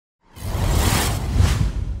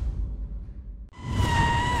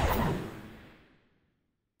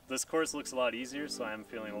This course looks a lot easier, so I'm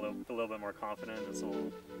feeling a little bit more confident. It's a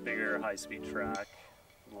little bigger, high-speed track.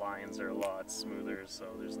 The lines are a lot smoother, so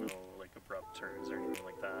there's no like abrupt turns or anything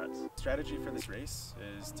like that. Strategy for this race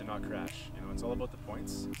is to not crash. You know, it's all about the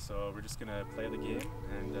points. So we're just gonna play the game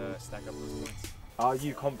and stack up those points. Are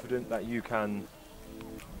you confident that you can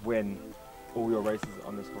win all your races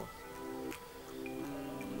on this course?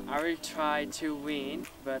 I will try to win,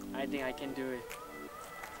 but I think I can do it.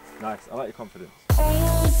 Nice, I like your confidence.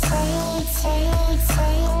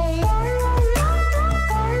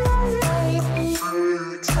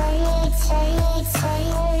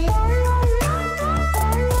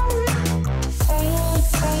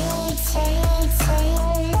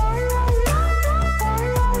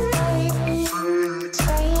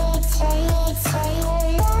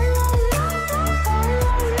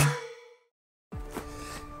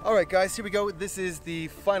 Alright guys, here we go. This is the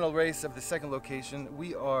final race of the second location.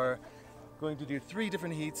 We are going to do 3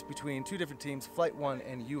 different heats between 2 different teams, Flight 1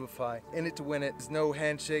 and UVify. In it to win it. There's no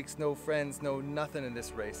handshakes, no friends, no nothing in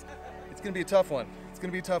this race. It's going to be a tough one. It's going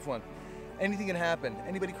to be a tough one. Anything can happen.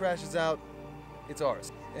 Anybody crashes out, it's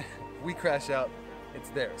ours. If we crash out, it's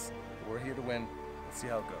theirs. We're here to win. Let's see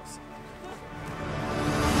how it goes.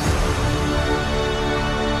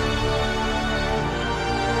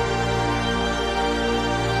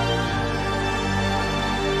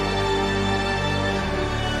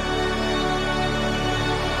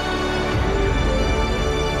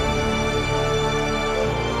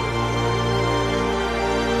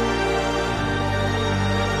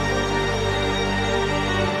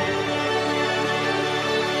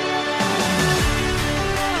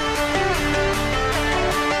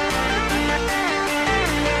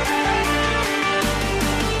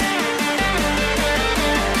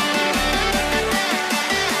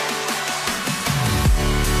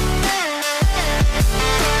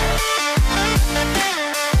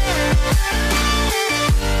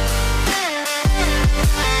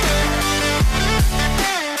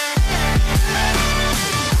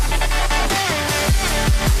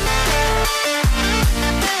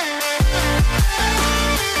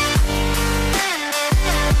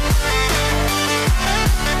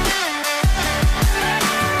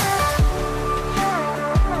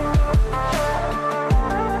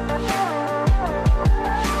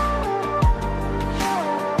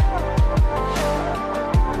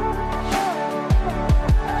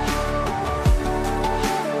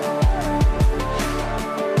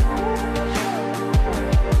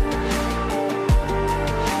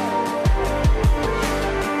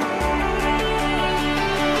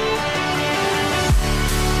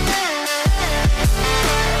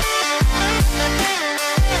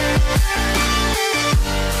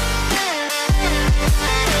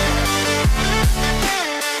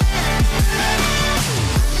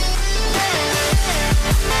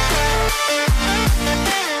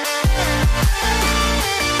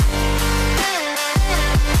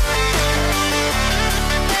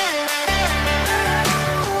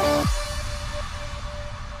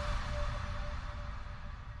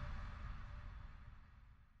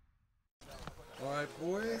 Alright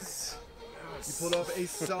boys, you pulled off a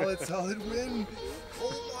solid win.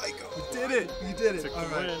 Oh my god. You did it, you did it.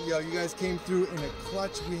 Alright, yo, you guys came through in a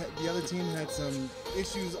clutch. The other team had some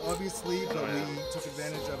issues obviously, but we took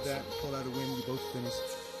advantage of that, pulled out a win, we both finished.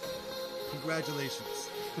 Congratulations.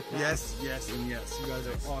 Yes, yes, and yes. You guys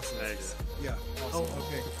are awesome. Thanks. Yeah, awesome.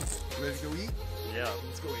 Okay, ready to go eat? Yeah.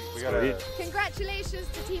 Let's go eat. We gotta eat. Congratulations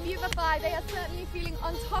to Team UVify. They are certainly feeling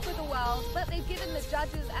on top of the world, but they've given the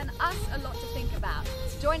judges and us a lot to think about.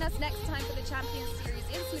 Join us next time for the Champions Series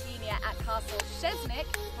in Slovenia at Castle Šežnik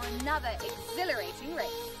for another exhilarating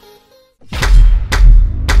race.